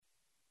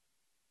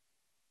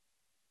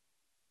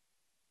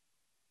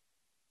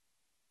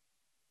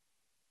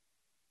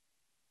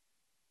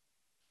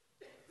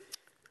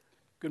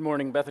Good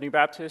morning, Bethany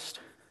Baptist.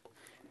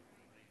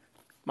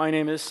 My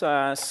name is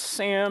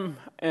Sam,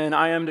 and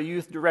I am the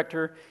youth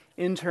director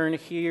intern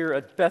here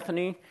at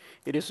Bethany.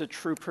 It is a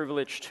true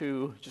privilege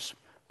to just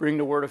bring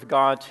the Word of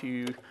God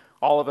to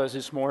all of us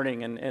this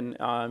morning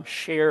and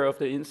share of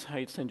the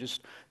insights and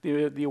just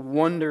the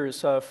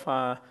wonders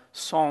of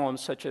Psalms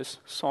such as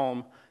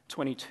Psalm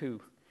 22.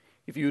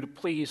 If you would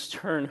please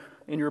turn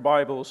in your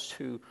Bibles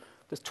to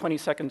the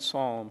 22nd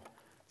Psalm,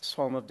 the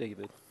Psalm of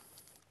David.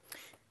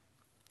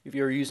 If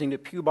you're using the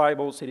Pew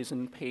Bibles, it is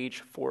in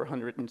page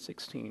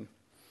 416.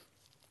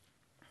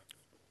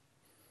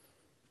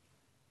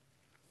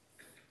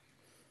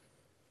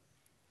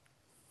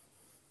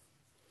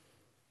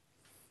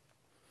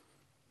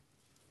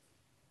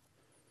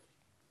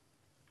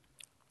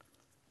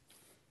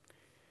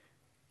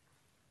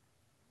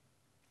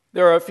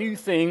 There are a few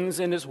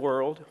things in this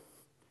world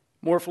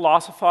more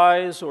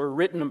philosophized or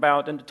written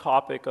about than the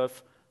topic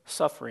of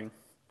suffering.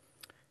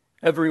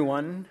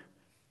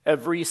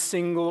 Every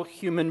single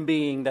human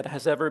being that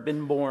has ever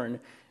been born,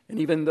 and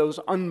even those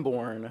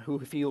unborn who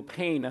feel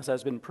pain, as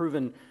has been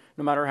proven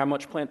no matter how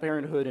much Planned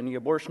Parenthood and the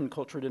abortion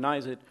culture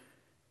denies it,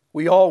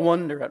 we all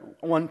wonder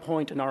at one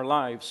point in our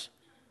lives,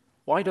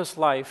 why does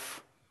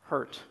life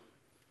hurt?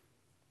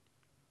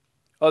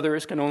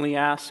 Others can only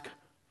ask,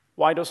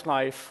 why does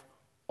life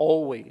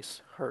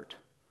always hurt?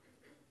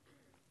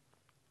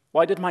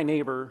 Why did my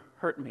neighbor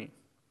hurt me?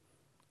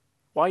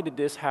 Why did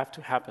this have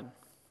to happen?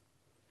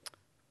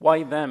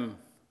 Why them?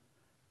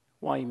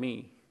 Why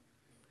me?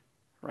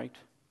 Right?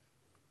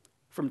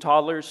 From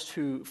toddlers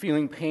to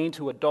feeling pain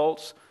to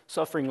adults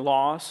suffering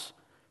loss,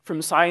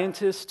 from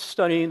scientists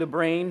studying the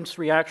brain's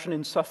reaction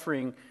in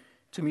suffering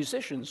to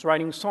musicians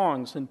writing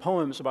songs and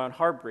poems about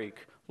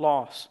heartbreak,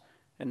 loss,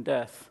 and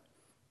death.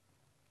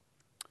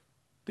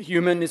 The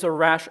human is a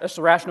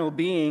rational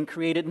being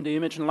created in the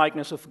image and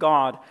likeness of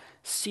God,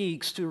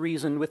 seeks to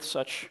reason with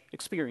such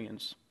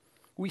experience.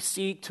 We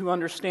seek to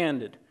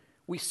understand it.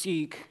 We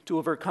seek to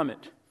overcome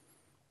it.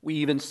 We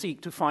even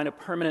seek to find a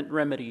permanent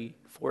remedy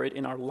for it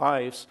in our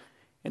lives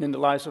and in the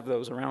lives of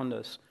those around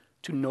us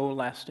to no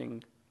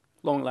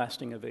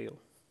long-lasting avail.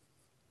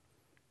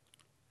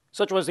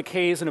 Such was the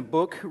case in a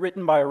book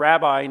written by a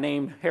rabbi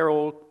named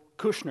Harold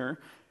Kushner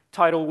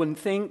titled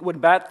When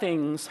Bad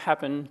Things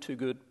Happen to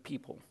Good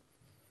People.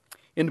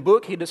 In the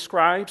book, he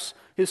describes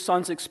his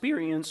son's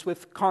experience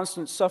with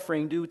constant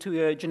suffering due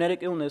to a genetic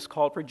illness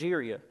called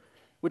progeria,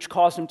 which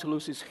caused him to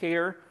lose his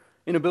hair,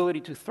 inability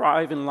to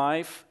thrive in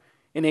life,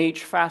 and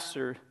age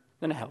faster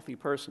than a healthy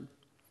person.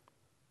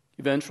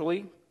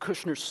 Eventually,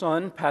 Kushner's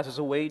son passes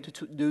away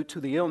due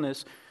to the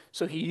illness,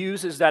 so he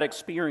uses that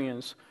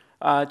experience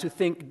to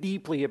think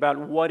deeply about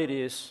what it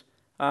is,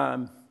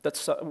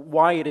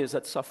 why it is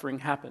that suffering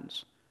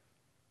happens.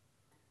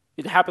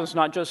 It happens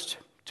not just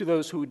to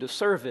those who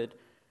deserve it,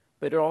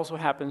 but it also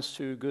happens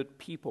to good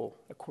people,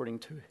 according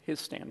to his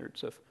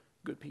standards of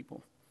good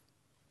people.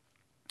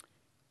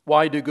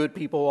 Why do good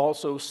people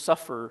also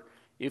suffer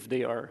if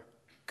they are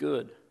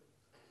good?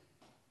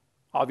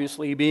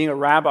 Obviously, being a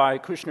rabbi,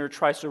 Kushner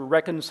tries to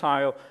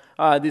reconcile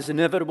this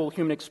inevitable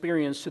human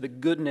experience to the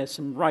goodness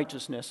and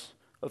righteousness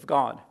of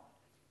God.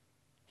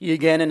 He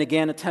again and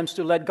again attempts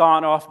to let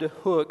God off the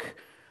hook,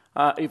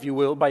 if you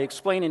will, by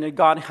explaining that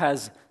God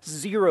has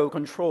zero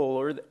control,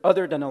 or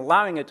other than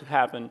allowing it to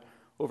happen,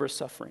 over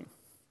suffering.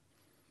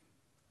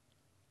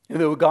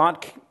 And though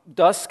God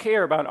does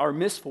care about our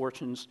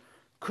misfortunes,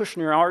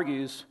 Kushner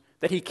argues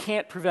that he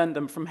can't prevent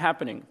them from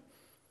happening.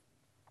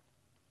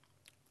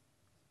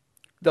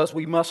 Thus,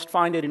 we must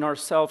find it in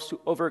ourselves to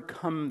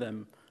overcome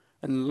them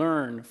and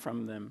learn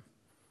from them.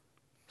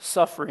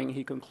 Suffering,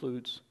 he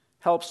concludes,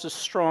 helps the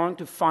strong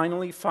to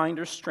finally find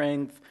their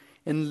strength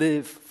and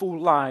live full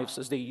lives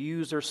as they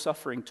use their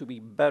suffering to be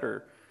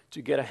better,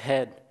 to get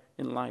ahead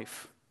in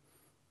life.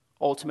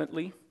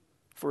 Ultimately,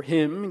 for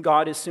him,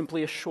 God is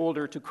simply a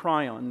shoulder to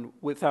cry on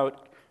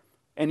without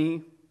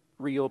any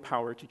real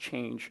power to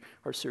change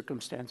our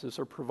circumstances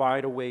or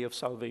provide a way of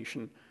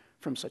salvation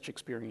from such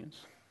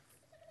experience.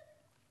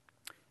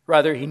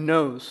 Rather,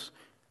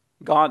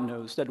 God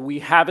knows that we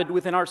have it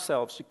within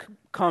ourselves to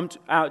come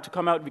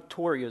out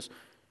victorious,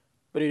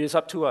 but it is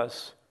up to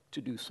us to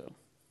do so.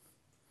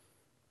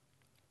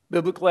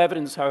 Biblical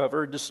evidence,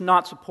 however, does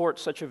not support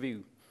such a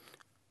view.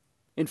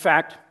 In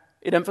fact,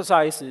 it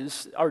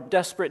emphasizes our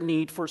desperate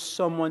need for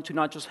someone to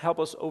not just help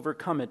us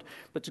overcome it,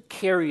 but to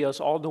carry us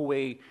all the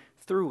way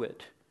through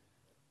it.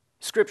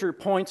 Scripture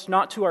points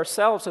not to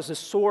ourselves as a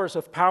source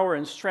of power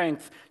and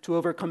strength to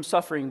overcome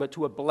suffering, but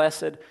to a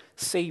blessed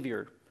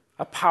Savior,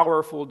 a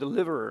powerful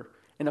deliverer,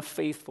 and a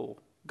faithful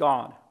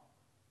God.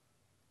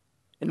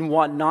 And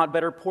what not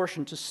better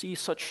portion to see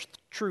such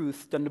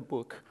truth than the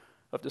book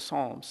of the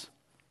Psalms?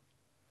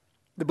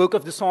 The book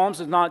of the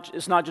Psalms is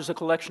not just a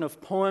collection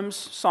of poems,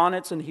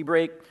 sonnets, and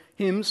Hebraic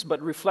hymns,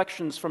 but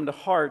reflections from the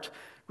heart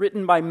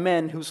written by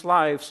men whose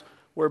lives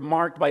were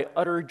marked by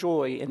utter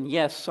joy and,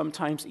 yes,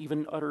 sometimes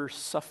even utter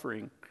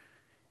suffering.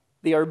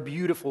 They are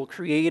beautiful,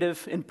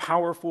 creative, and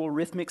powerful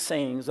rhythmic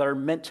sayings that are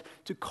meant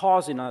to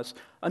cause in us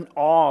an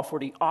awe for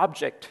the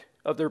object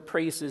of their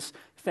praises,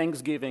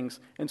 thanksgivings,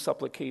 and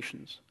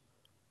supplications.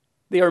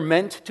 They are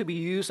meant to be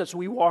used as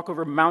we walk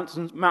over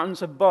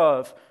mountains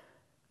above,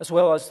 as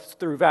well as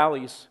through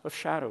valleys of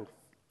shadow.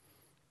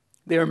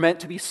 They are meant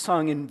to be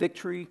sung in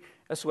victory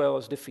as well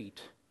as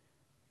defeat.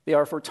 They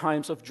are for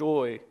times of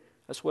joy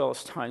as well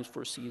as times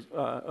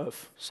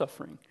of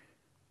suffering.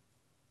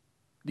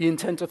 The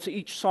intent of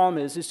each psalm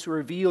is to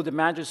reveal the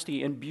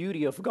majesty and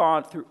beauty of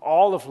God through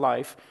all of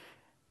life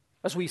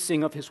as we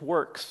sing of His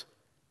works,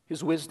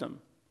 His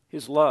wisdom,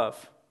 His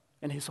love,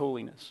 and His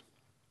holiness.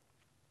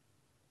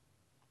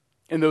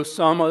 And though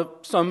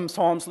some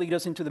psalms lead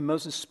us into the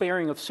most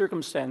despairing of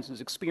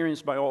circumstances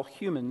experienced by all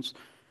humans,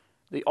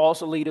 they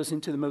also lead us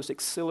into the most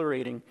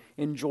exhilarating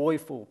and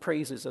joyful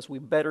praises as we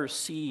better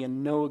see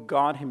and know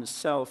God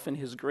Himself and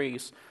His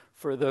grace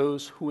for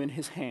those who in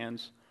His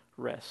hands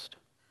rest.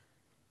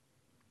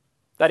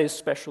 That is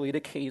especially the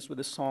case with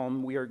the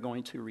psalm we are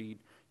going to read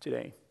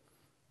today.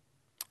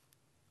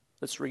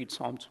 Let's read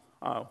Psalm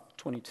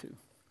 22.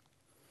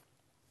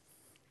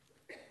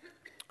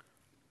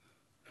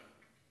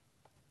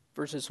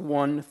 Verses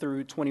 1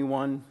 through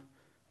 21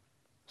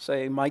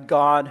 say, my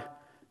God,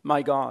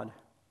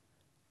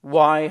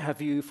 why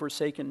have you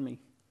forsaken me?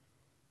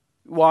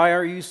 Why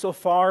are you so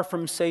far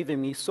from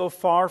saving me, so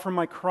far from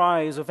my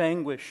cries of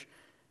anguish?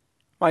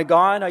 My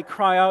God, I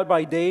cry out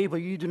by day, but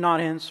you do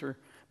not answer.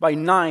 By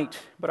night,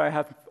 but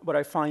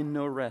I find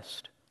no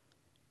rest.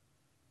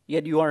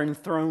 Yet you are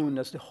enthroned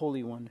as the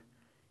Holy One.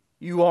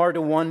 You are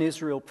the one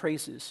Israel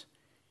praises.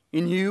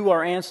 In you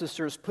our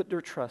ancestors put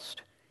their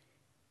trust.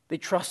 They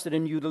trusted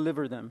and you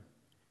delivered them.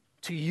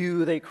 To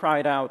you they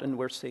cried out and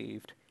were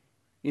saved.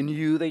 In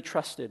you they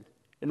trusted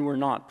and were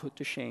not put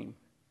to shame.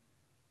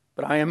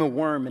 But I am a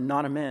worm and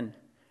not a man,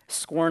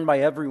 scorned by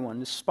everyone,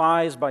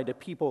 despised by the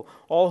people.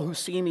 All who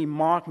see me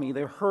mock me.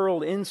 They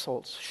hurl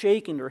insults,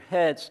 shaking their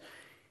heads.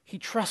 He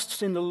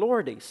trusts in the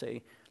Lord, they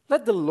say.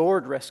 Let the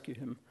Lord rescue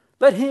him.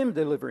 Let Him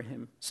deliver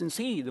him, since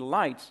He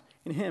delights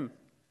in him.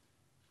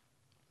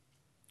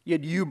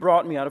 Yet you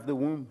brought me out of the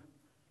womb.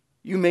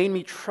 You made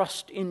me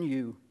trust in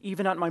you,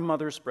 even at my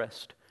mother's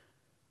breast.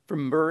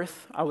 From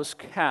birth I was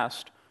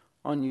cast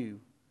on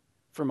you.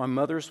 From my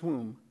mother's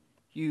womb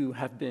you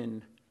have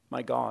been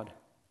my God.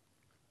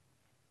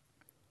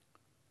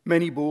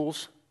 Many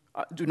bulls,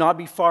 do not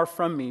be far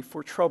from me,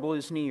 for trouble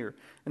is near,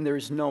 and there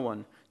is no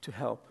one to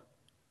help.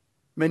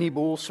 Many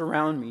bulls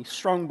surround me,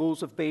 strong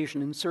bulls of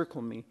Bashan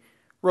encircle me.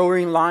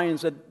 Roaring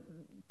lions that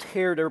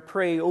tear their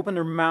prey open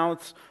their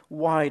mouths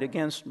wide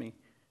against me.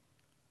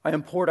 I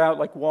am poured out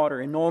like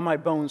water, and all my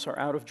bones are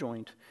out of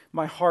joint.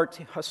 My heart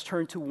has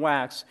turned to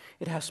wax,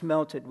 it has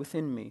melted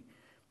within me.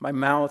 My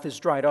mouth is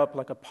dried up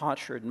like a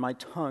potsherd, and my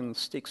tongue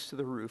sticks to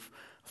the roof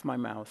of my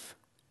mouth.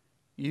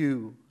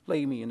 You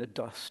lay me in the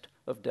dust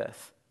of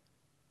death.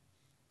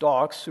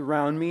 Dogs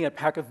surround me, a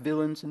pack of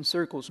villains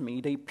encircles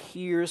me. They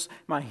pierce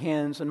my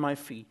hands and my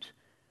feet.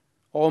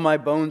 All my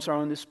bones are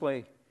on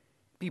display.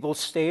 People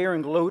stare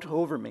and gloat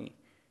over me.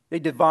 They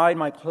divide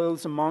my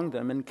clothes among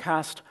them and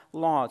cast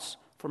lots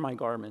for my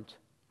garment.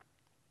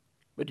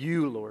 But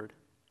you, Lord,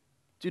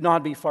 do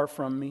not be far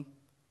from me.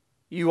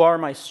 You are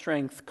my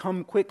strength.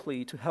 Come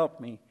quickly to help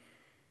me.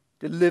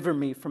 Deliver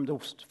me from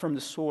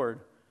the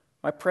sword,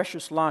 my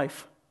precious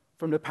life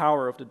from the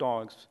power of the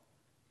dogs.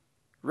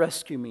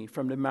 Rescue me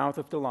from the mouth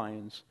of the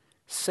lions.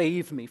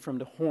 Save me from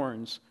the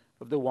horns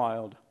of the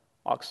wild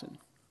oxen.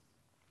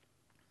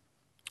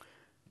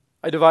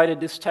 I divided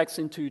this text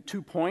into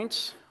 2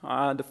 points.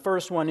 The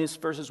first one is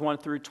verses 1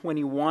 through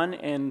 21,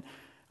 and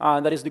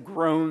that is the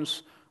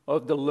groans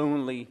of the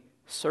lonely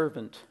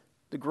servant.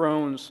 The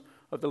groans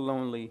of the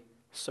lonely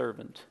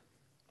servant.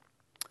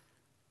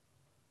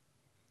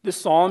 This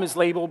psalm is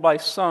labeled by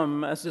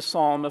some as the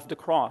Psalm of the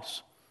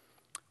Cross.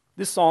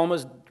 This psalm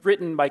was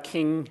written by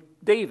King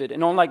David,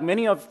 and unlike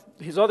many of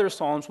his other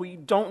psalms, we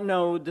don't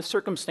know the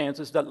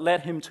circumstances that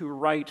led him to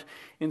write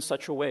in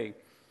such a way.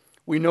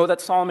 We know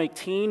that Psalm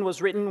 18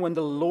 was written when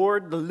the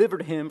Lord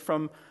delivered him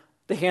from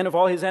the hand of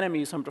all his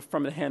enemies,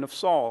 from the hand of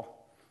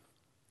Saul.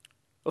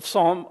 Of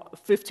Psalm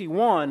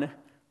 51,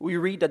 we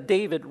read that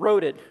David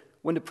wrote it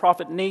when the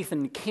prophet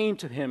Nathan came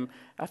to him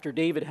after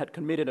David had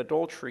committed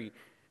adultery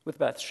with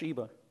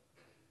Bathsheba.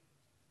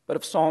 But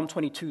of Psalm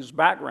 22's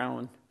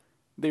background,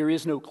 there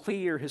is no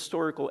clear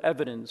historical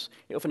evidence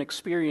of an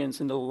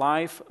experience in the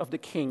life of the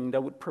king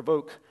that would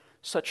provoke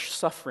such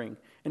suffering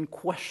and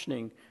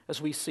questioning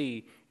as we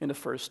see in the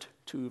first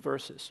 2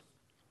 verses.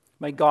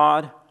 My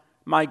God,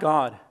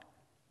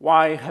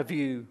 why have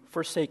you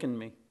forsaken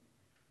me?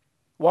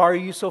 Why are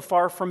you so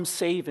far from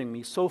saving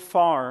me, so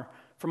far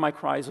from my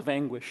cries of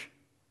anguish?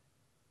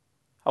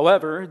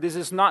 However, this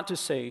is not to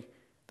say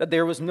that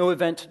there was no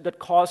event that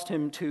caused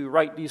him to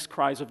write these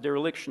cries of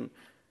dereliction.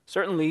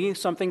 Certainly,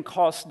 something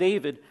caused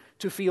David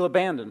to feel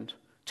abandoned,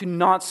 to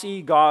not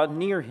see God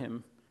near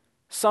him.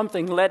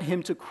 Something led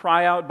him to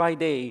cry out by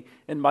day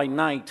and by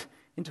night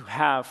and to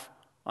have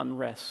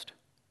unrest.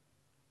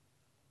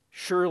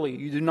 Surely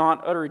you do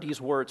not utter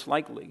these words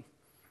lightly.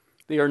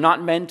 They are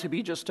not meant to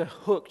be just a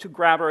hook to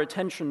grab our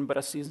attention, but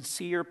a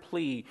sincere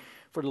plea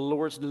for the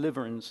Lord's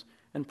deliverance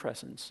and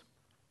presence.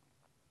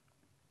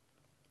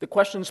 The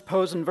questions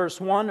posed in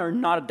verse 1 are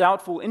not a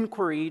doubtful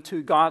inquiry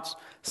to God's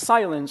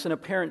silence and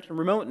apparent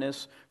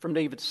remoteness from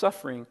David's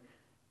suffering,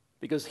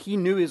 because he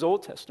knew his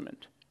Old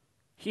Testament.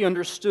 He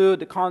understood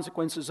the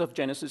consequences of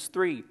Genesis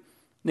 3,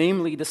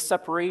 namely the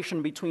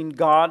separation between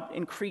God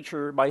and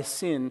creature by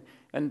sin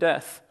and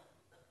death.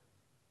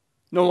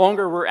 No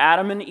longer were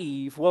Adam and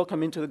Eve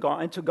welcome into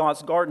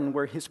God's garden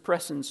where his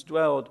presence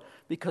dwelled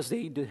because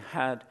they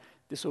had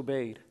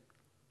disobeyed.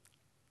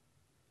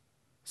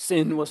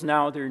 Sin was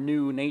now their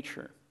new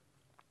nature,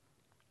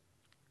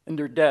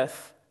 and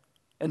death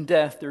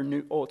their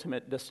new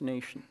ultimate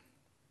destination.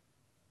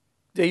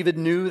 David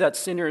knew that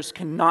sinners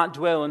cannot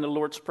dwell in the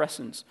Lord's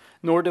presence,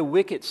 nor the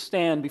wicked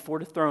stand before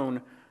the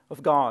throne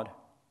of God.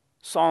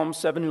 Psalm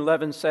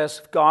 7:11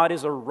 says, God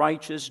is a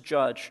righteous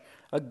judge,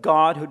 a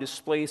God who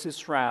displays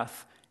his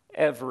wrath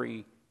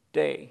every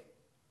day.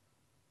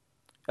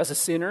 As a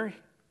sinner,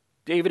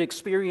 David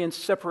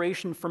experienced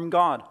separation from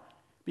God,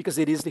 because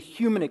it is the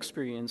human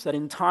experience that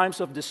in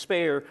times of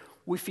despair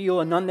we feel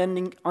an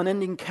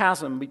unending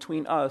chasm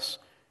between us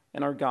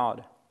and our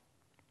God.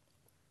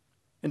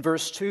 And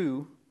verse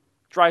 2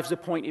 drives the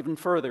point even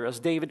further, as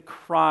David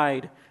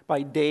cried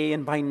by day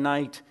and by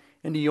night,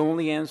 and the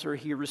only answer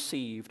he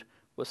received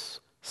was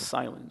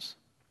silence.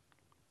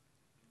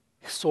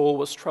 His soul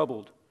was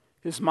troubled.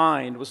 His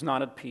mind was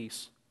not at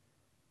peace.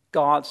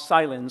 God's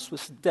silence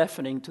was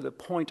deafening to the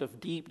point of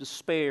deep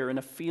despair and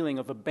a feeling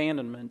of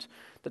abandonment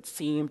that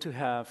seemed to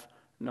have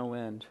no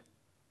end.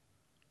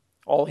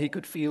 All he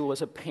could feel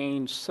was a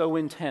pain so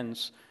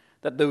intense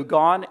that though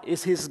God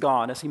is his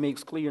God, as he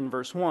makes clear in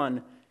verse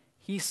 1,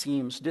 he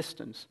seems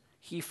distant.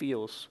 He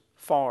feels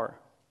far.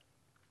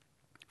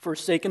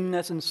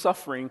 Forsakenness and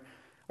suffering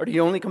are the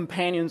only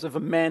companions of a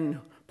man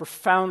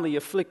profoundly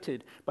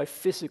afflicted by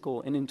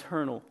physical and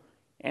internal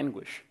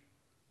anguish.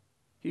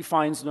 He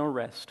finds no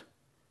rest,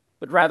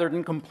 but rather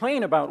than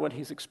complain about what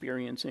he's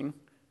experiencing,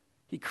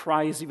 he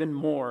cries even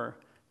more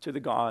to the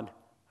God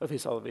of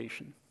his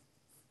salvation.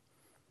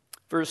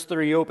 Verse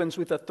 3 opens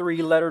with a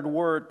 3-lettered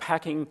word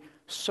packing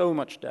so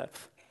much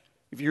depth.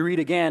 If you read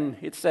again,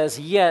 it says,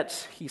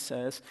 yet, he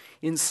says,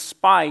 in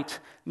spite,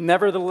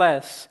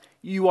 nevertheless,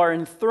 you are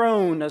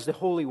enthroned as the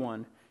Holy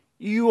One.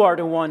 You are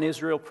the one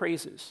Israel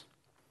praises.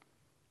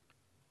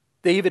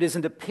 David is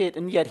in the pit,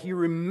 and yet he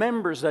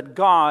remembers that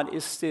God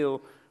is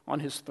still on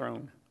his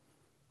throne.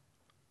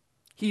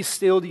 He's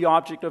still the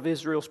object of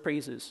Israel's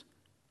praises.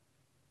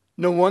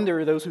 No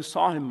wonder those who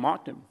saw him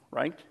mocked him,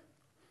 right?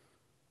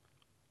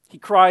 He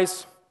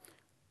cries,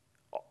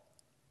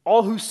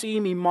 all who see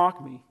me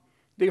mock me.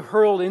 They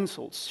hurl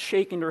insults,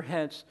 shaking their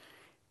heads.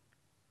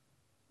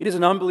 It is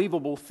an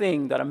unbelievable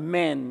thing that a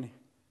man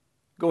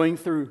going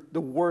through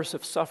the worst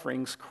of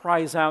sufferings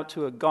cries out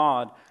to a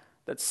God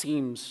that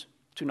seems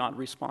to not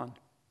respond.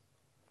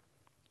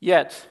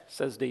 Yet,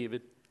 says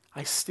David,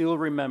 I still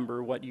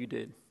remember what you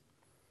did.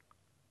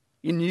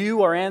 In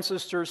you our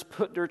ancestors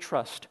put their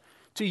trust.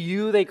 To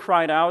you they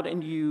cried out,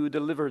 and you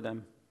delivered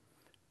them.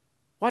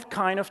 What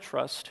kind of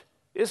trust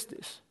is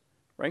this,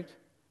 right?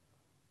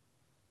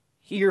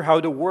 Hear how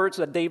the words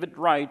that David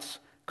writes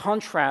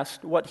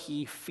contrast what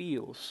he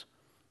feels.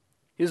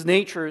 His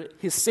nature,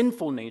 his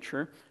sinful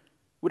nature,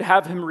 would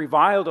have him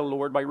revile the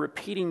Lord by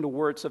repeating the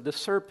words of the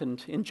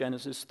serpent in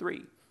Genesis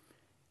 3.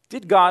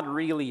 Did God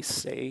really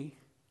say?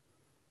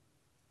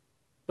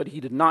 But he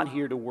did not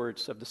hear the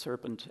words of the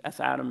serpent as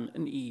Adam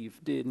and Eve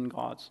did in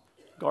God's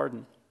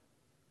garden.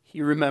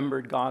 He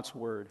remembered God's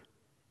word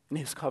and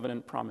his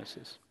covenant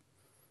promises.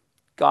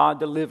 God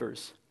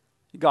delivers.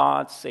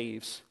 God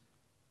saves.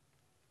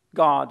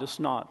 God does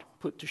not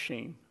put to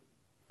shame.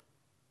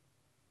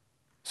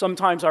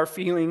 Sometimes our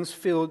feelings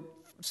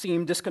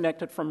seem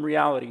disconnected from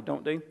reality,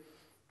 don't they?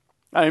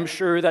 I am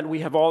sure that we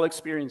have all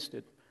experienced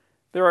it.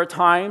 There are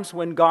times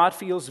when God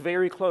feels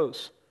very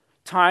close,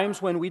 times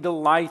when we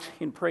delight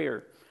in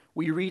prayer.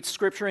 We read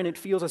Scripture and it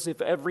feels as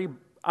if every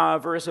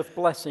verse of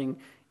blessing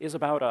is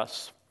about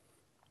us.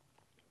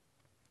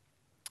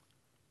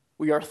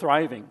 We are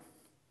thriving.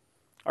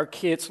 Our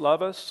kids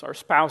love us, our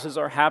spouses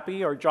are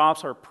happy, our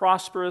jobs are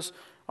prosperous,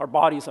 our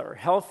bodies are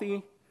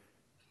healthy.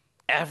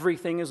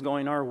 Everything is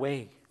going our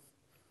way.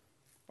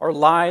 Our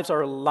lives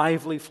are a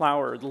lively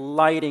flower,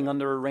 lighting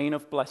under a rain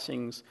of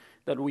blessings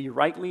that we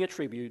rightly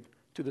attribute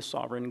to the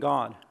sovereign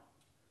God.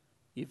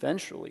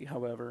 Eventually,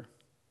 however,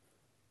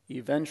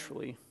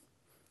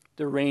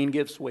 the rain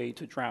gives way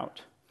to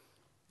drought,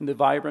 and the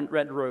vibrant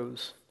red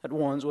rose that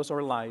once was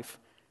our life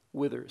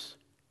withers,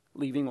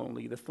 leaving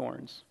only the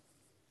thorns.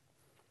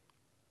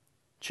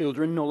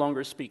 Children no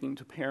longer speaking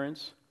to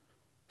parents,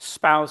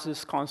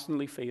 spouses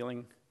constantly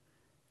failing,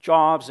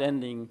 jobs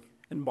ending,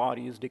 and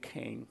bodies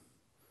decaying.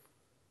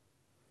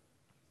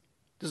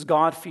 Does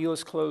God feel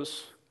as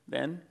close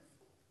then?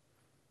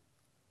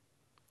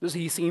 Does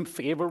he seem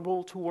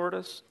favorable toward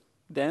us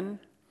then?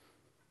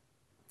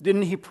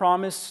 Didn't he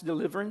promise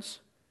deliverance?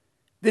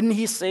 Didn't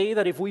he say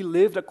that if we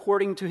lived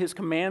according to his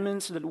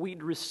commandments, that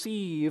we'd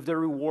receive the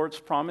rewards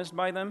promised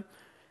by them?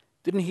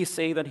 Didn't he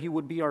say that he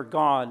would be our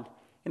God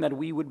and that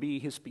we would be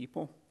his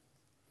people?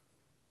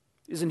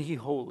 Isn't he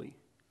holy?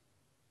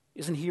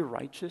 Isn't he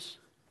righteous?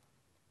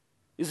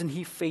 Isn't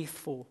he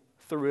faithful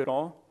through it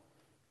all?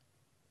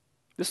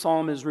 The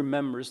psalmist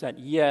remembers that,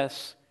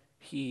 yes,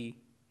 he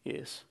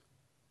is.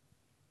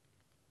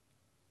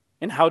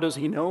 And how does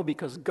he know?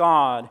 Because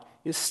God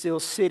is still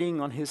sitting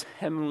on his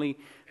heavenly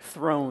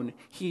throne.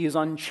 He is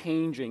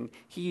unchanging.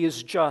 He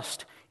is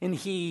just. And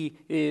he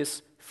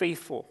is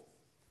faithful.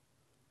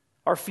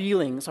 Our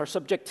feelings, our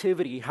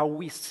subjectivity, how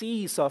we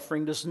see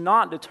suffering does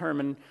not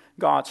determine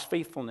God's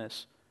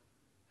faithfulness.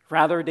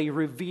 Rather, they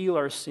reveal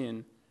our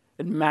sin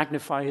and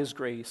magnify his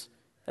grace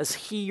as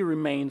he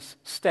remains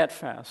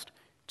steadfast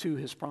to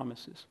his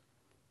promises.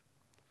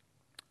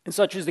 And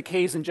such is the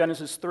case in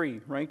Genesis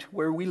 3, right?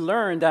 Where we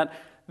learn that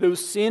though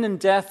sin and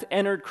death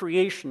entered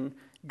creation,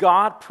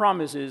 God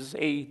promises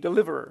a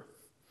deliverer.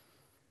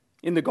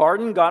 In the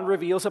garden, God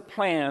reveals a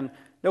plan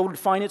that would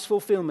find its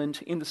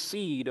fulfillment in the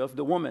seed of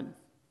the woman.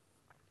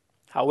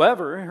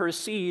 However, her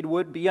seed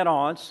would be at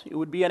odds. It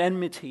would be at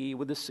enmity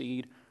with the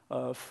seed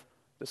of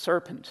the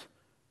serpent.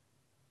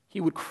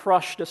 He would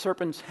crush the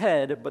serpent's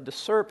head, but the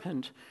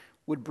serpent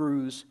would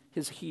bruise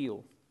his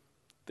heel.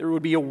 There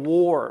would be a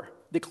war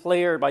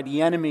declared by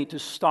the enemy to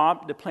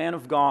stop the plan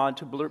of God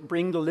to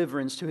bring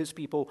deliverance to his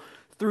people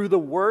through the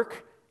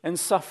work and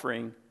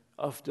suffering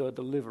of the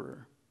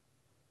deliverer.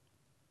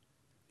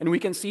 And we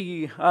can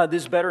see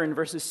this better in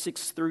verses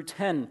 6 through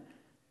 10,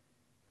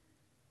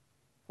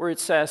 where it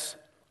says,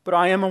 "But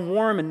I am a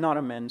worm and not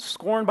a man,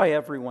 scorned by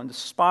everyone,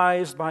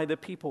 despised by the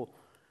people.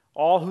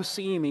 All who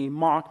see me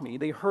mock me.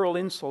 They hurl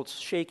insults,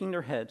 shaking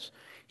their heads.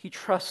 He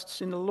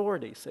trusts in the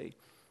Lord," they say.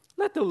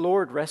 "Let the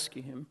Lord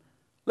rescue him.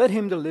 Let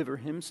him deliver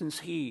him, since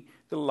he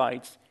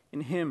delights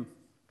in him."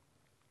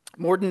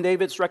 More than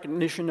David's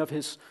recognition of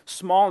his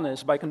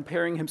smallness by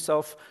comparing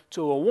himself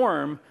to a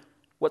worm,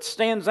 what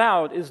stands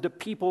out is the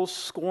people's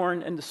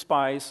scorn and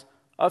despise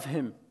of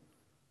him.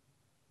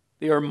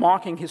 They are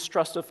mocking his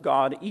trust of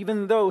God,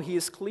 even though he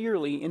is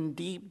clearly in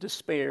deep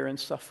despair and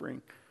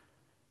suffering.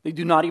 They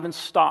do not even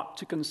stop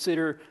to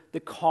consider the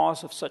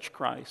cause of such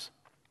cries.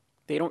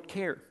 They don't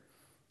care.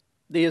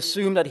 They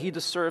assume that he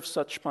deserves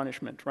such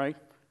punishment, right?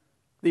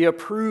 They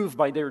approve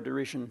by their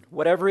derision.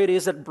 Whatever it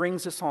is that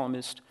brings the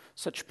psalmist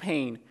such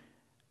pain,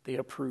 they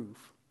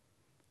approve.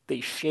 They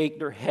shake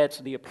their heads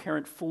at the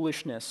apparent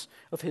foolishness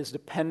of his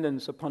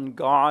dependence upon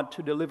God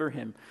to deliver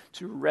him,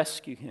 to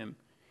rescue him.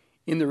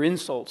 In their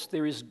insults,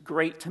 there is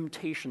great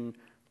temptation,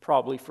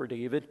 probably for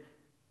David,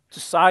 to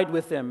side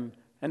with them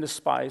and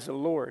despise the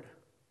Lord.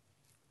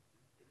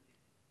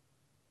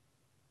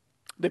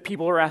 The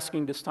people are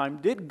asking this time,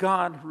 did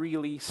God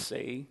really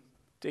say,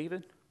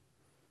 David?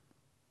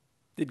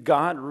 Did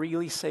God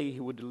really say he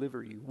would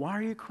deliver you? Why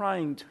are you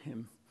crying to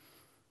him?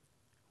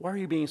 Why are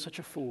you being such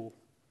a fool?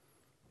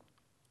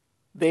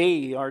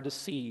 They are the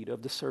seed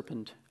of the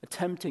serpent,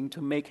 attempting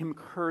to make him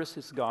curse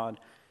his God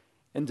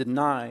and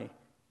deny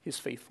his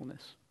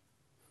faithfulness.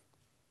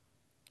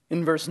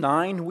 In verse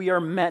 9, we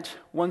are met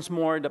once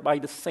more by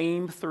the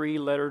same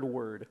three-lettered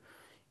word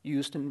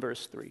used in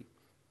verse 3.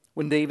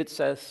 When David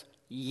says,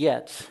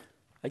 yet,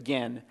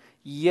 again,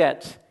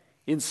 yet,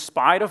 in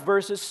spite of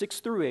verses 6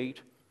 through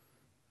 8,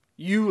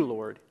 you,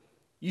 Lord,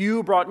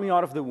 you brought me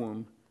out of the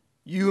womb.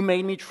 You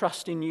made me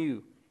trust in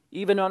you,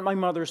 even on my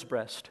mother's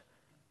breast.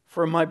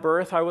 From my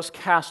birth I was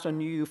cast on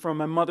you. From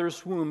my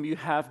mother's womb you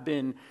have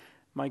been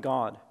my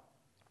God.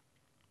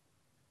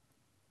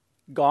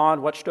 God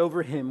watched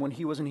over him when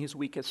he was in his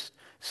weakest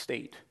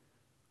state,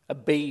 a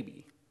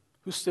baby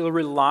who still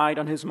relied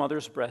on his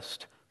mother's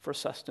breast for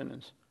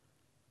sustenance,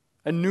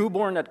 a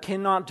newborn that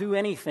cannot do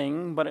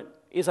anything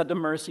but is at the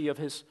mercy of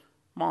his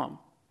mom.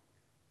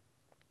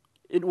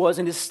 It was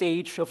in this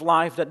stage of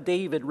life that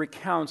David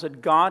recounts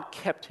that God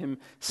kept him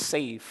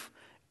safe.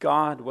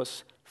 God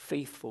was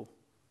faithful.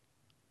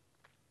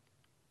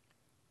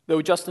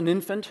 Though just an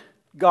infant,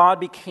 God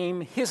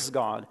became his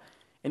God,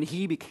 and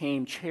he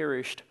became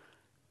cherished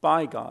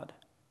by God.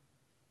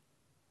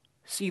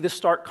 See the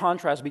stark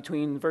contrast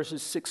between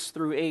verses 6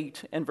 through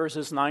 8 and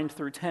verses 9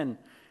 through 10.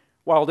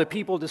 While the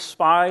people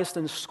despised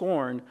and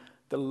scorned,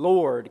 the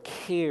Lord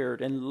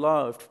cared and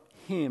loved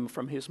him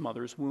from his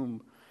mother's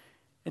womb.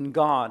 And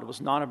God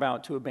was not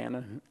about to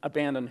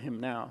abandon him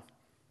now.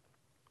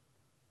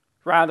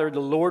 Rather, the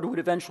Lord would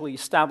eventually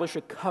establish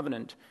a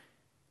covenant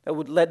that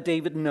would let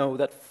David know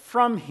that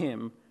from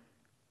him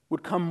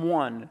would come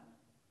one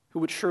who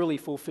would surely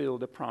fulfill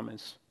the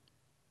promise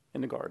in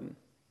the garden.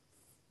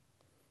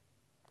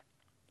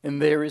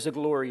 And there is a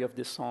glory of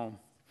this psalm.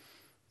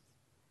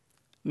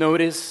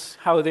 Notice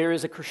how there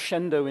is a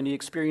crescendo in the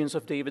experience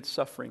of David's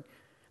suffering,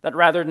 that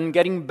rather than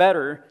getting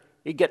better,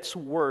 it gets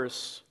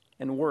worse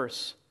and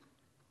worse.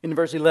 In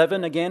verse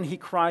 11, again, he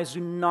cries, "Do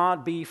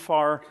not be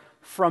far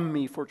from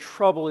me, for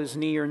trouble is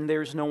near and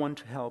there is no one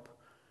to help."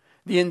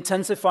 The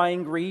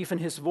intensifying grief in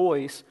his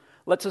voice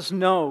lets us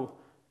know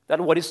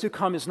that what is to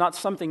come is not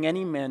something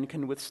any man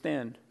can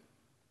withstand.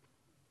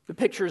 The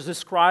pictures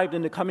described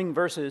in the coming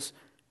verses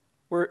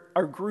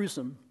are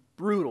gruesome,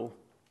 brutal,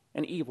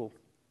 and evil.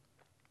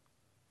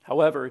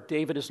 However,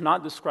 David is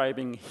not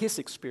describing his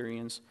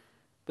experience,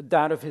 but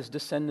that of his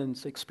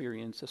descendants'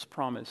 experience as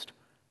promised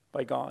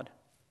by God.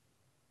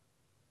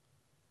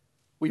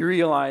 We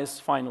realize,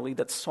 finally,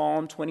 that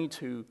Psalm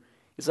 22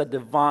 is a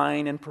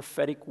divine and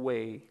prophetic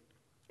way,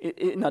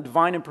 in a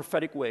divine and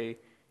prophetic way,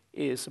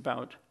 is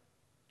about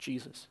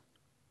Jesus.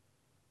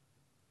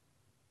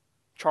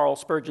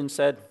 Charles Spurgeon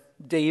said,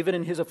 David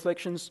in his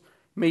afflictions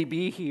may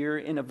be here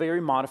in a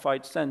very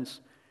modified sense,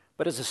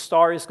 but as a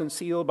star is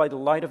concealed by the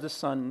light of the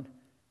sun,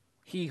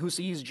 he who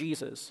sees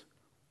Jesus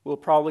will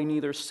probably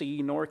neither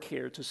see nor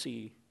care to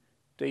see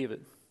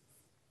David.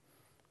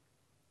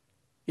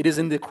 It is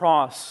in the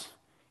cross,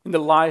 in the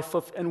life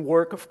and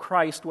work of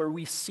Christ, where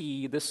we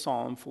see this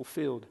psalm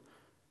fulfilled.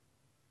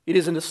 It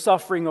is in the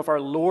suffering of our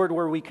Lord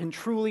where we can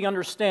truly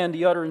understand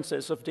the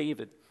utterances of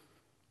David.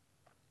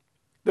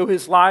 Though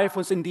his life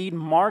was indeed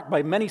marked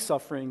by many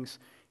sufferings,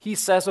 he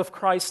says of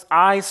Christ,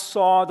 I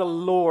saw the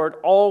Lord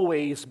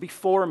always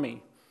before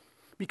me.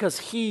 Because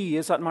he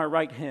is at my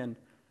right hand,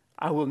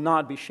 I will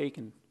not be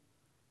shaken.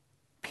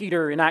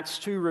 Peter in Acts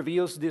 2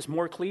 reveals this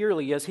more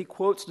clearly as he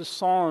quotes the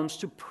Psalms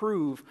to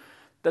prove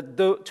that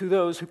to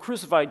those who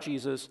crucified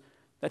Jesus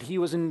that he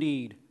was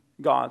indeed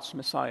God's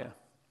Messiah.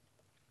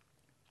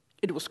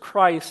 It was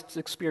Christ's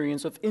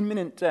experience of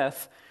imminent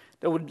death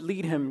that would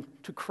lead him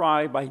to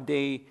cry by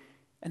day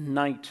and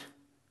night,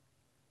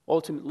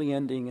 ultimately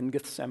ending in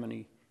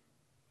Gethsemane,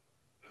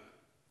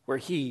 where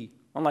he,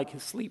 unlike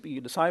his sleepy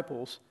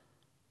disciples,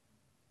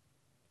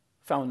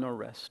 found no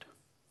rest.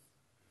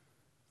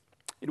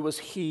 It was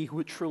he who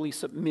would truly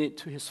submit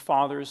to his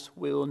Father's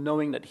will,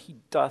 knowing that he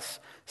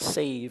does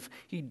save,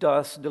 he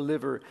does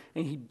deliver,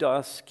 and he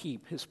does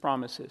keep his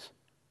promises.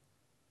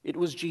 It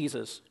was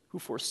Jesus who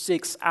for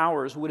 6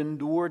 hours would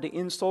endure the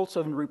insults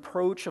and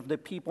reproach of the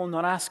people,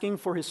 not asking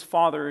for his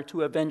Father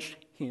to avenge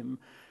him,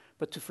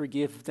 but to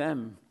forgive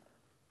them.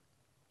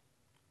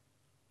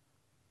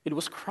 It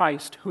was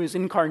Christ who his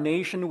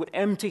incarnation would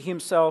empty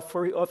himself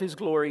of his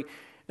glory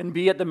and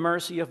be at the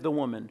mercy of the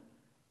woman,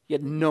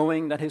 yet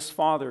knowing that his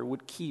Father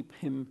would keep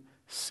him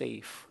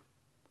safe.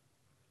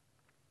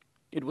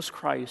 It was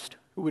Christ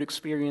who would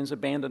experience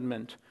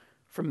abandonment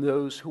from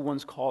those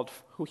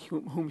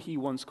whom he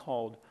once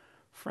called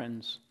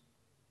friends.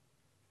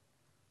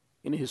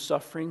 In his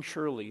suffering,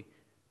 surely,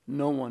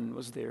 no one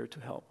was there to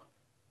help.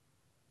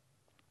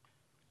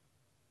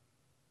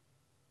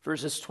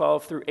 Verses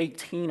 12 through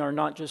 18 are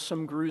not just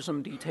some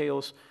gruesome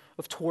details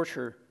of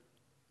torture,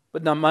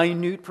 but the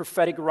minute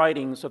prophetic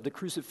writings of the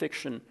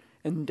crucifixion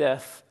and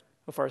death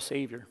of our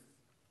Savior.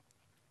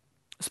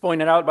 As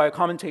pointed out by a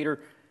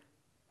commentator,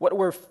 what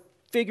were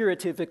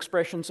figurative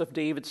expressions of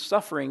David's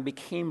suffering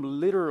became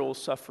literal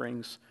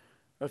sufferings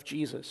of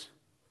Jesus.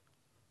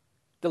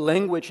 The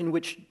language in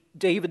which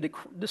David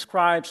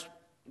describes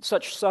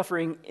such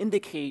suffering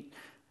indicate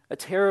a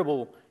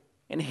terrible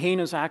and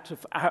heinous act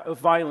of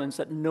violence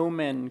that no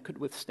man could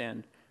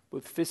withstand,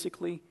 both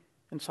physically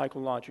and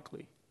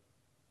psychologically.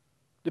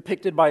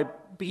 Depicted by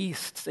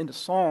beasts in the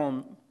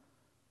psalm,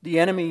 the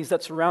enemies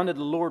that surrounded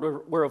the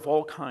Lord were of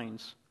all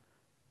kinds.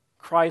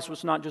 Christ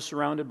was not just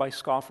surrounded by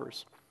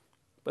scoffers,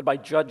 but by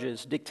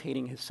judges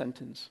dictating his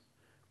sentence,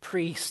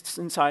 priests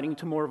inciting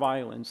to more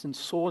violence, and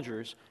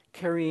soldiers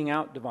carrying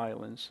out the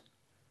violence.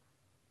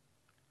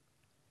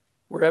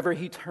 Wherever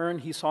he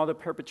turned, he saw the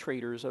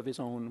perpetrators of his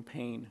own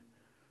pain.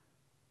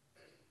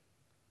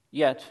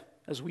 Yet,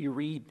 as we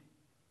read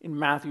in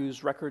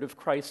Matthew's record of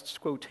Christ's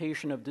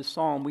quotation of this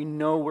psalm, we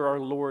know where our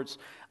Lord's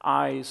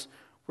eyes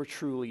were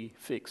truly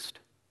fixed.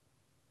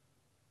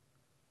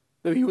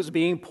 Though he was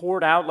being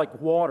poured out like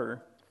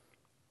water,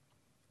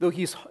 though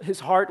his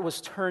heart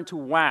was turned to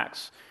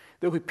wax,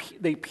 though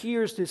they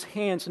pierced his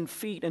hands and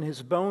feet and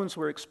his bones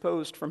were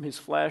exposed from his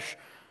flesh,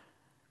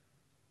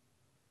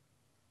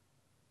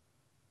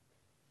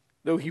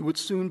 though he would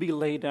soon be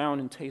laid down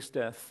and taste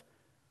death,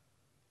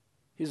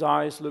 his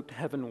eyes looked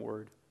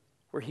heavenward,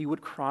 where he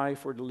would cry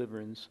for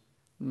deliverance,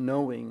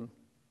 knowing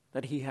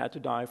that he had to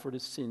die for the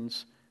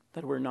sins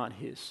that were not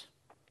his,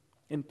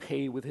 and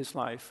pay with his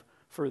life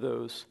for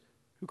those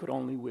who could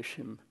only wish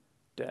him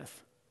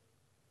death.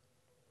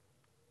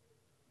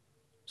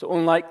 So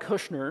unlike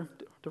Kushner,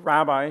 the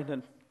rabbi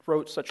that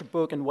wrote such a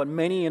book, and what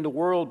many in the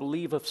world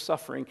believe of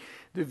suffering,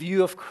 the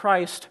view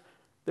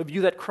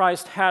that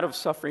Christ had of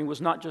suffering was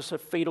not just a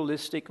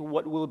fatalistic,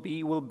 what will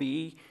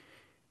be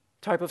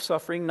type of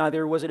suffering.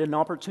 Neither was it an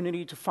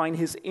opportunity to find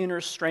his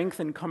inner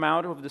strength and come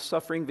out of the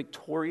suffering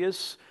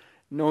victorious,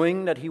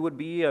 knowing that he would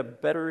be a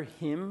better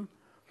him.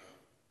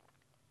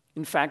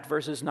 In fact,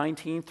 verses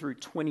 19 through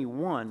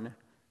 21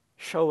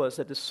 show us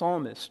that the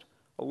psalmist,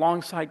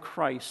 alongside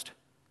Christ,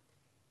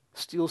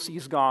 still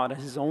sees God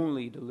as his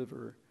only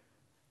deliverer,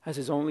 as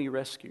his only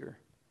rescuer,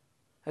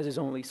 as his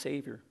only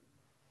Savior.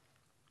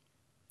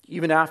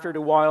 Even after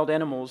the wild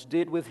animals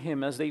did with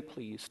him as they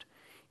pleased,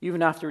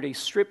 even after they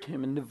stripped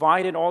him and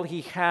divided all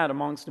he had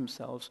amongst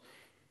themselves,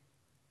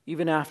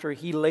 even after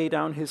he laid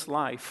down his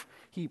life,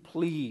 his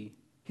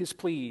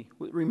plea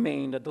would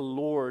remain that the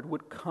Lord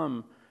would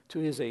come to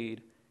his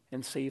aid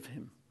and save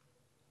him,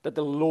 that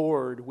the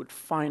Lord would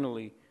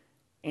finally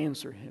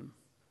answer him.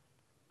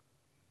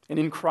 And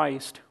in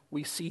Christ,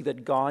 we see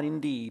that God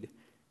indeed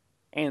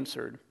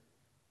answered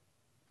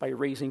by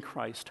raising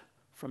Christ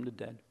from the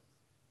dead.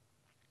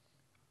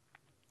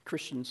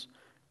 Christians,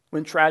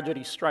 when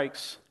tragedy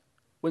strikes,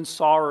 when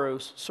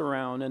sorrows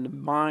surround and the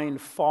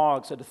mind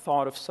fogs at the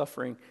thought of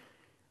suffering,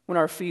 when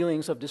our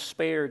feelings of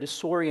despair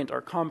disorient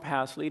our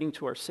compass leading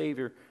to our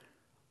Savior,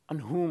 on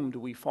whom do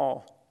we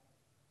fall?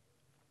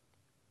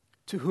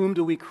 To whom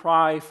do we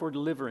cry for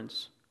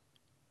deliverance?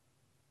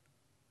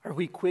 Are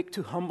we quick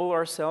to humble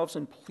ourselves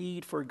and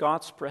plead for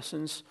God's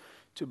presence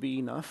to be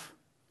enough?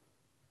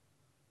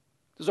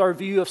 Does our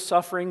view of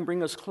suffering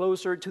bring us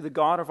closer to the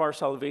God of our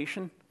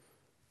salvation?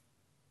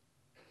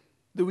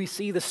 Do we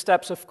see the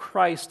steps of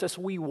Christ as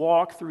we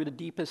walk through the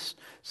deepest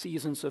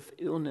seasons of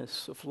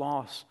illness, of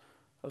loss,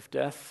 of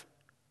death?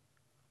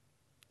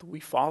 Do we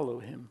follow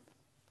him?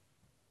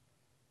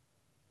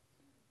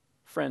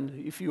 Friend,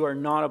 if you are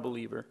not a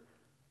believer,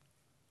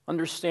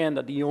 understand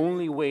that the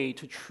only way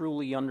to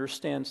truly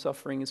understand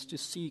suffering is to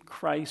see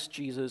Christ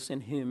Jesus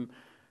and him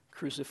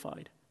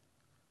crucified.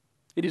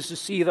 It is to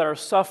see that our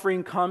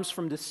suffering comes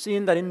from the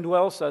sin that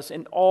indwells us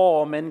and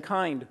all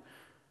mankind.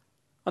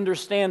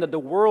 Understand that the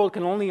world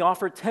can only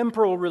offer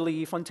temporal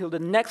relief until the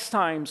next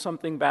time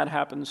something bad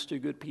happens to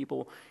good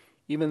people,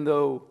 even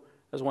though,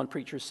 as one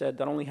preacher said,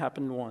 that only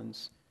happened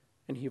once,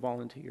 and he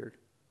volunteered.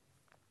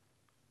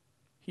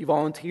 He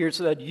volunteered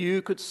so that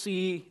you could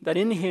see that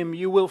in him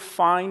you will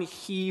find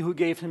he who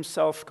gave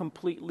himself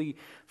completely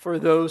for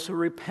those who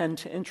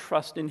repent and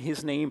trust in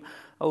his name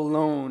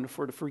alone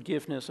for the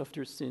forgiveness of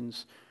their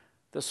sins,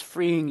 thus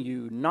freeing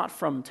you not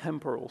from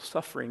temporal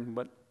suffering,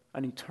 but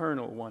an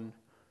eternal one.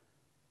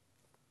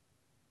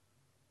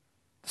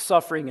 The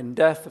suffering and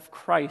death of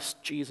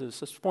Christ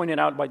Jesus, as pointed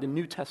out by the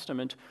New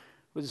Testament,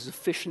 was a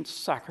sufficient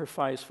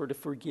sacrifice for the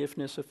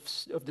forgiveness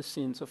of the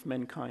sins of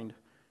mankind.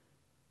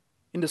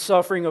 In the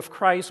suffering of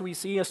Christ, we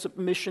see a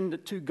submission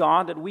to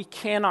God that we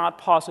cannot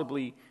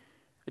possibly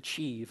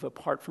achieve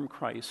apart from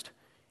Christ.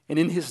 And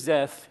in his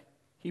death,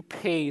 he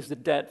pays the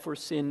debt for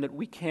sin that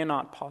we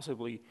cannot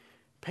possibly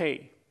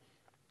pay.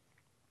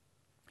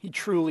 He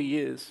truly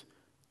is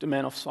the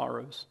man of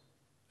sorrows,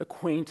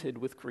 acquainted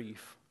with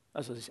grief,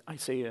 as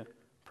Isaiah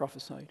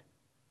prophesied.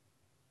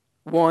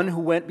 One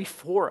who went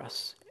before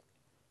us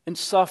and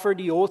suffered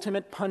the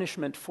ultimate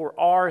punishment for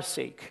our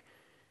sake.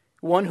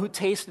 One who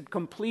tasted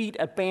complete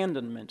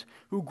abandonment,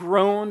 who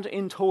groaned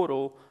in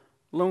total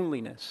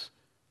loneliness,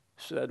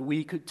 so that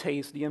we could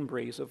taste the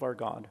embrace of our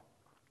God.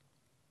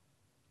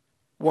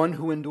 One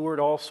who endured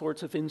all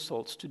sorts of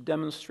insults to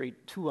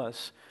demonstrate to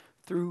us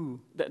through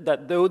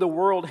that though the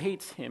world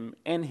hates him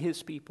and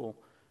his people,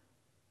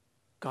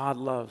 God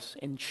loves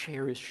and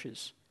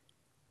cherishes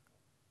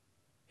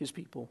his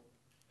people,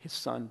 his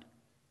Son,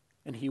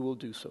 and he will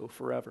do so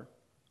forever.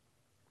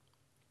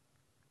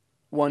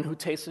 One who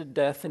tasted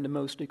death in the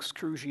most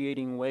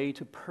excruciating way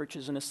to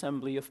purchase an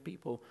assembly of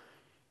people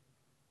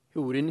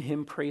who would in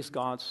him praise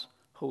God's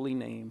holy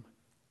name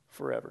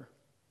forever.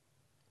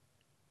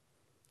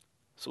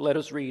 So let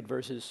us read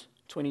verses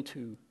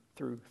 22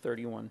 through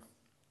 31.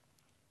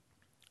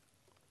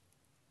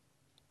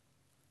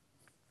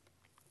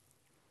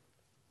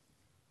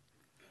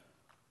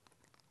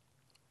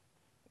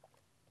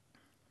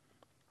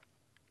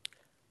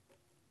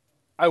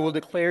 I will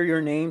declare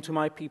your name to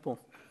my people.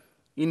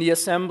 In the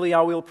assembly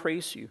I will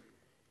praise you.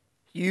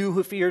 You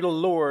who fear the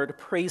Lord,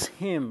 praise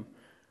him.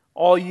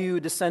 All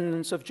you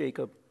descendants of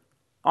Jacob,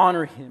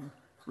 honor him.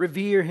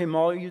 Revere him,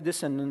 all you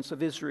descendants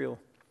of Israel.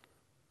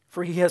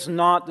 For he has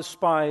not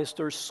despised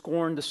or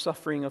scorned the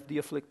suffering of the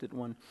afflicted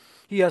one.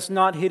 He has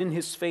not hidden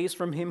his face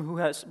from him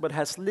but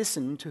has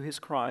listened to his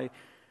cry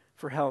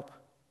for help.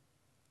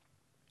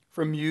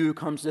 From you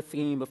comes the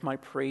theme of my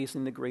praise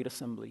in the great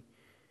assembly.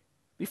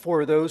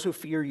 Before those who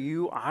fear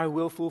you, I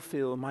will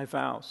fulfill my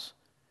vows.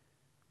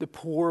 The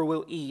poor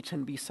will eat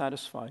and be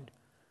satisfied.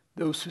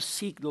 Those who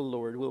seek the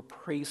Lord will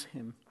praise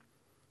him.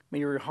 May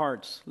your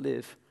hearts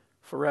live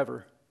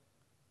forever.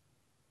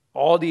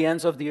 All the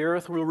ends of the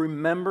earth will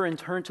remember and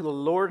turn to the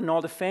Lord, and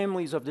all the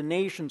families of the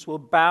nations will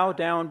bow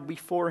down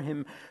before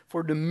him,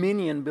 for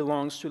dominion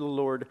belongs to the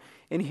Lord,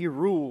 and he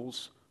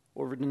rules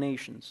over the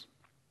nations.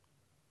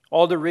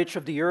 All the rich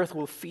of the earth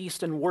will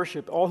feast and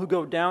worship. All who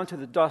go down to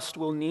the dust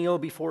will kneel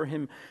before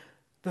him,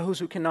 those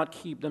who cannot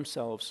keep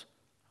themselves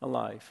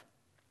alive.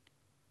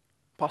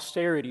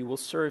 Posterity will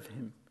serve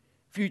him.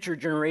 Future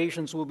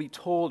generations will be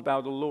told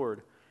about the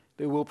Lord.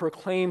 They will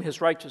proclaim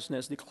his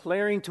righteousness,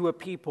 declaring to a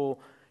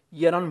people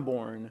yet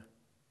unborn,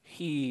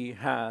 he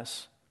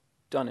has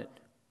done it.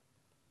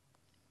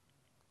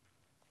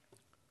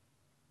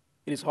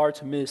 It is hard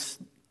to miss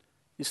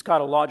the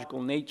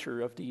eschatological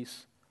nature of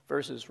these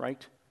verses,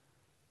 right?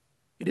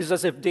 It is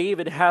as if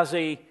David has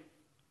a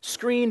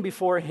screen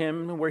before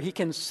him where he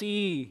can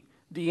see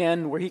the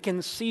end, where he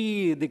can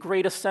see the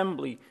great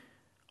assembly,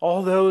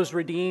 all those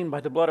redeemed by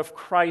the blood of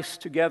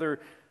Christ together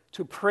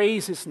to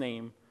praise his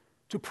name,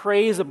 to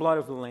praise the blood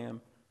of the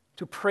Lamb,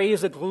 to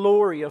praise the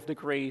glory of the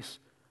grace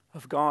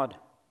of God.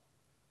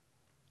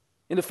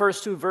 In the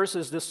first two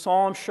verses, this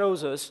psalm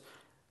shows us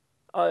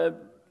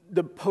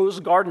the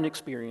post-garden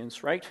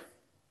experience, right?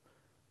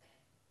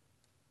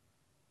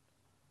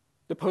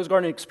 The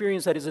post-garden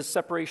experience that is a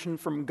separation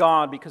from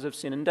God because of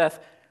sin and death.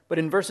 But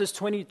in verses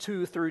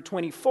 22 through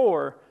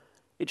 24,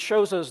 it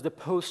shows us the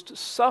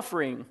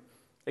post-suffering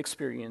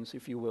experience,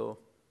 if you will,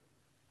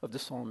 of the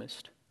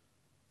psalmist.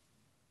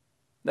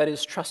 That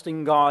is,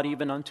 trusting God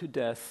even unto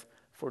death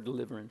for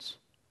deliverance.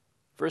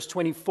 Verse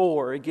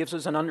 24, it gives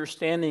us an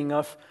understanding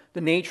of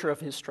the nature of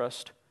his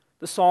trust.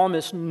 The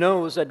psalmist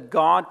knows that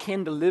God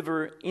can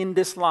deliver in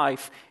this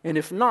life, and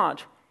if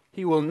not,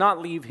 he will not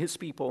leave his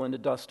people in the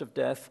dust of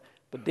death,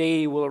 but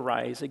they will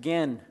arise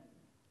again.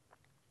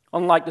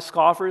 Unlike the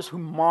scoffers who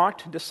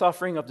mocked the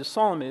suffering of the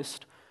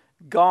psalmist,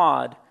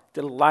 God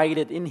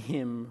delighted in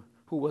him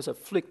who was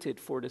afflicted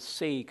for the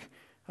sake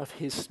of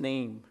his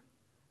name.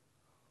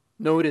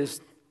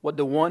 Notice what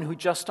the one who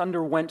just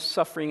underwent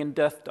suffering and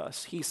death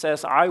does. He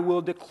says, I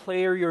will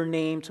declare your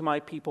name to my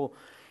people.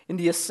 In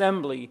the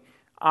assembly,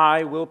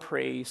 I will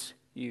praise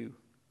you.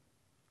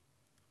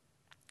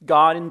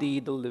 God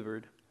indeed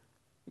delivered.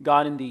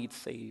 God indeed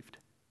saved.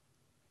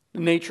 The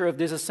nature of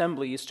this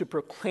assembly is to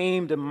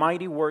proclaim the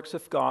mighty works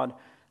of God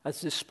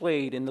as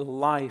displayed in the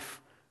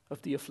life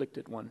of the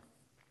afflicted one.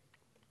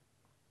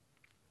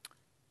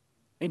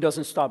 He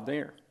doesn't stop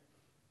there.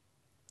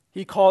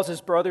 He calls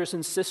his brothers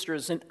and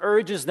sisters and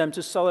urges them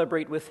to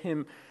celebrate with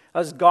him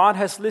as God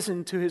has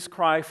listened to his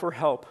cry for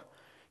help.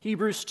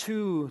 Hebrews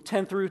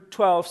 2:10 through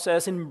 12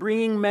 says, in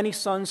bringing many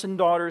sons and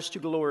daughters to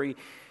glory,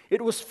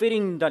 it was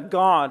fitting that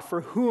God,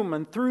 for whom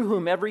and through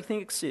whom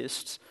everything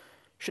exists,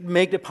 should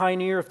make the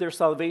pioneer of their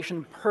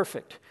salvation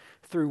perfect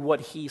through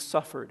what he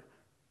suffered.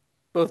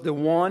 Both the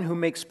one who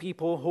makes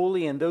people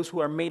holy and those who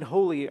are made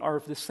holy are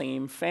of the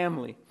same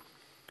family.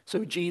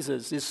 So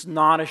Jesus is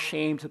not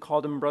ashamed to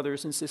call them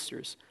brothers and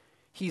sisters.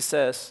 He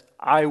says,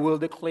 I will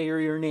declare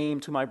your name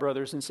to my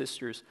brothers and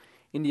sisters.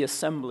 In the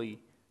assembly,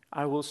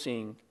 I will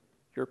sing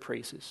your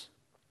praises.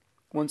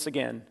 Once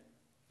again,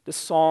 the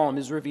psalm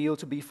is revealed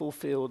to be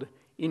fulfilled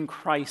in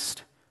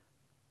Christ.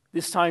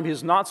 This time he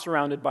is not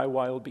surrounded by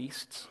wild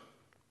beasts.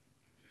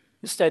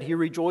 Instead, he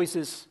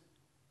rejoices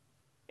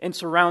and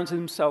surrounds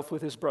himself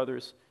with his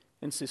brothers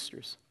and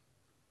sisters.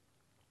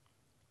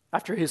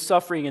 After his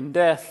suffering and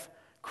death,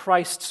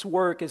 Christ's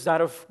work is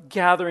that of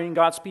gathering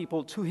God's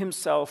people to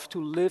himself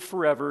to live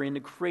forever in the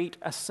great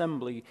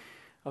assembly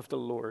of the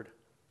Lord.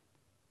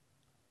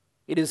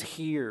 It is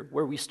here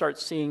where we start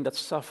seeing that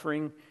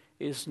suffering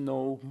is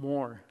no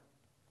more.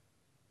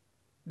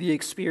 The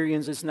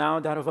experience is now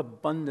that of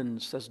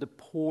abundance, as the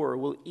poor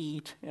will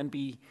eat and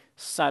be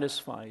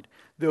satisfied.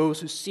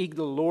 Those who seek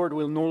the Lord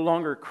will no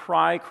longer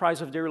cry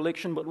cries of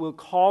dereliction, but will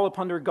call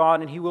upon their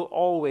God, and he will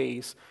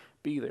always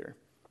be there.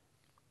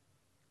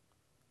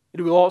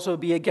 It will also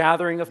be a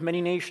gathering of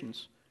many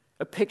nations,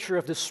 a picture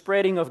of the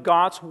spreading of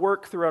God's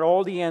work throughout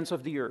all the ends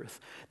of the earth,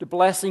 the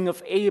blessing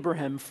of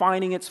Abraham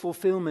finding its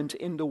fulfillment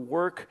in the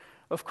work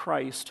of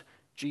Christ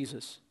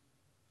Jesus.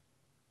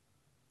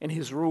 And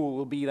his rule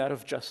will be that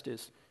of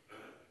justice.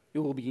 It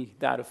will be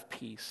that of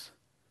peace.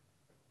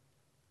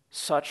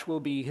 Such will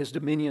be his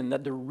dominion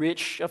that the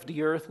rich of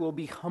the earth will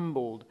be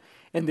humbled,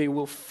 and they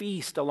will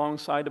feast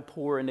alongside the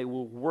poor, and they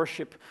will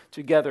worship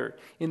together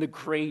in the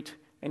great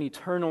and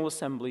eternal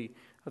assembly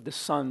of the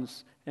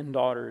sons and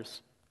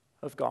daughters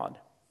of God.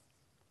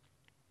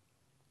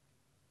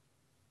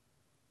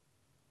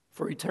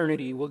 For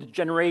eternity will the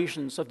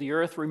generations of the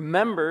earth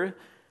remember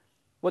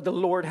what the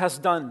Lord has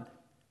done.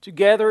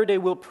 Together they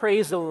will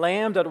praise the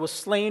Lamb that was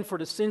slain for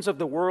the sins of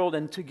the world,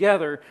 and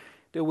together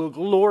they will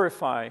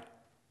glorify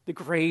the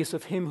grace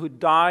of him who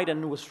died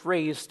and was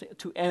raised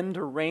to end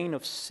the reign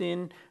of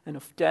sin and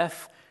of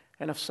death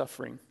and of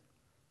suffering.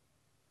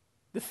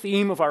 The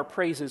theme of our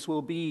praises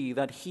will be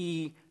that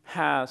he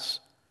has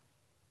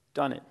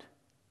done it.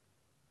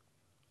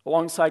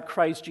 Alongside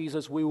Christ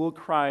Jesus, we will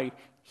cry,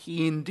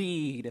 he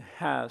indeed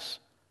has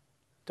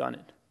done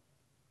it.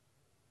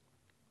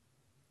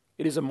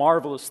 It is a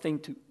marvelous thing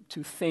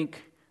to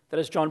think that,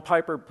 as John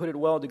Piper put it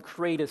well, the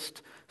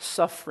greatest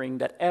suffering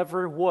that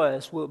ever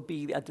was will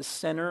be at the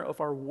center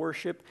of our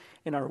worship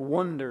and our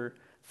wonder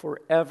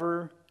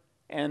forever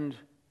and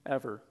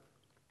ever.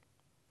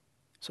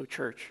 So,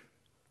 church,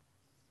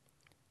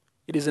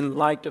 it is in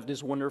light of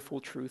this wonderful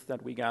truth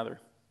that we gather.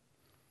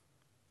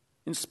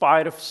 In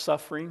spite of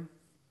suffering,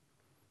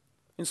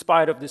 in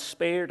spite of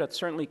despair that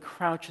certainly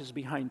crouches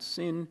behind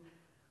sin,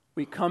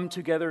 we come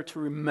together to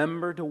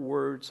remember the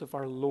words of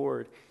our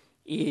Lord.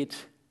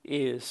 It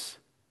is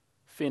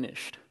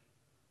finished.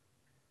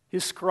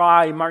 His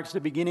cry marks the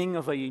beginning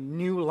of a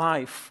new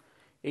life,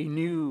 a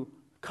new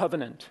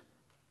covenant.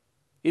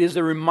 It is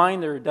a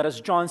reminder that, as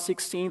John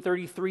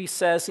 16:33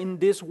 says, in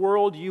this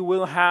world you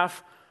will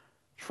have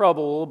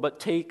trouble, but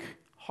take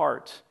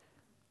heart.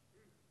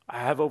 I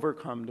have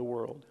overcome the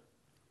world.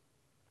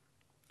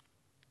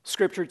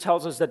 Scripture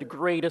tells us that the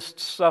greatest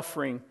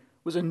suffering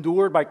was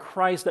endured by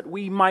Christ, that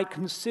we might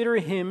consider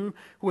him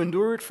who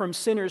endured from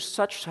sinners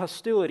such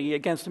hostility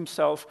against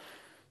himself,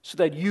 so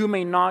that you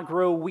may not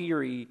grow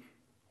weary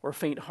or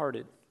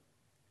faint-hearted.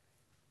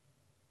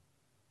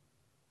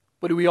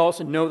 but we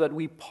also know that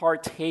we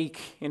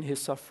partake in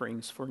his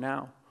sufferings for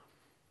now.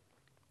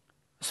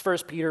 As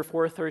 1 Peter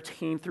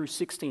 4:13 through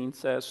 16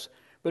 says,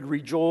 "But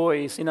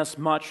rejoice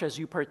inasmuch as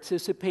you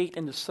participate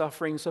in the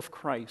sufferings of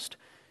Christ,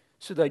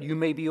 so that you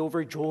may be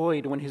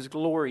overjoyed when his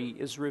glory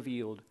is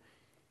revealed.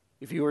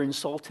 If you are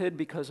insulted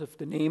because of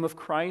the name of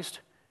Christ,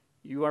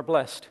 you are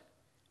blessed.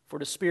 For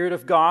the Spirit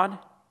of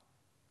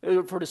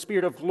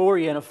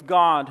glory and of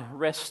God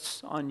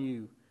rests on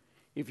you.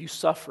 If you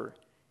suffer,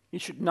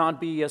 it should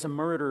not be as a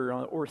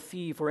murderer or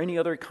thief or any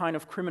other kind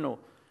of criminal,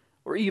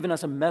 or even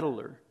as a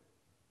meddler.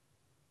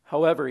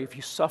 However, if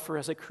you suffer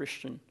as a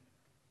Christian,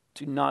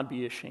 do not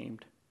be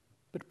ashamed,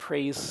 but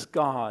praise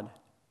God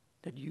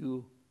that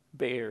you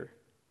bear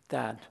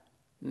that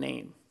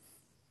name."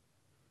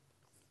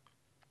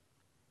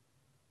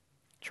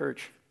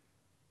 Church,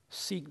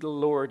 seek the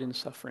Lord in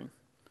suffering.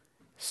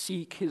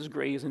 Seek his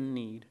grace in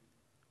need,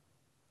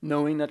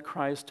 knowing that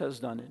Christ has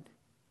done it.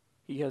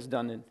 He has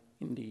done it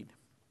indeed.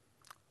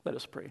 Let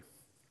us pray.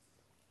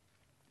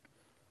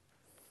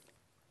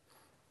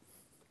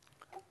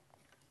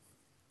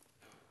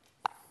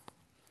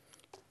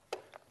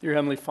 Dear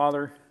Heavenly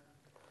Father,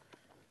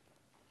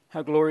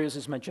 how glorious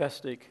is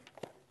majestic,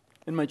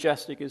 and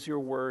majestic is your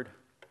word,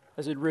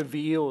 as it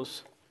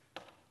reveals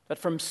that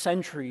from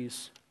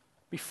centuries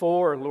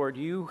before, Lord,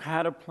 you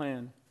had a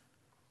plan.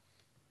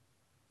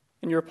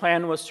 And your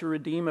plan was to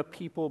redeem a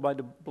people by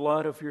the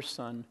blood of your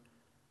Son,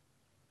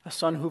 a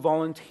Son who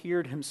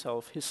volunteered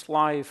himself, his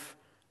life,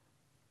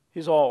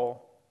 his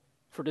all,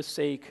 for the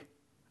sake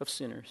of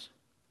sinners.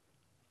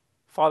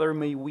 Father,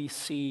 may we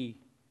see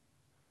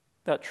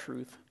that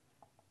truth.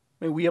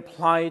 May we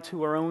apply it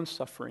to our own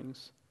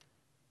sufferings.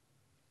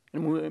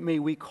 And may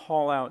we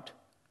call out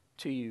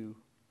to you,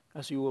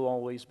 as you will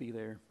always be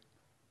there.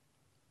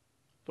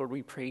 Lord,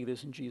 we pray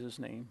this in Jesus'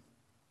 name.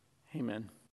 Amen.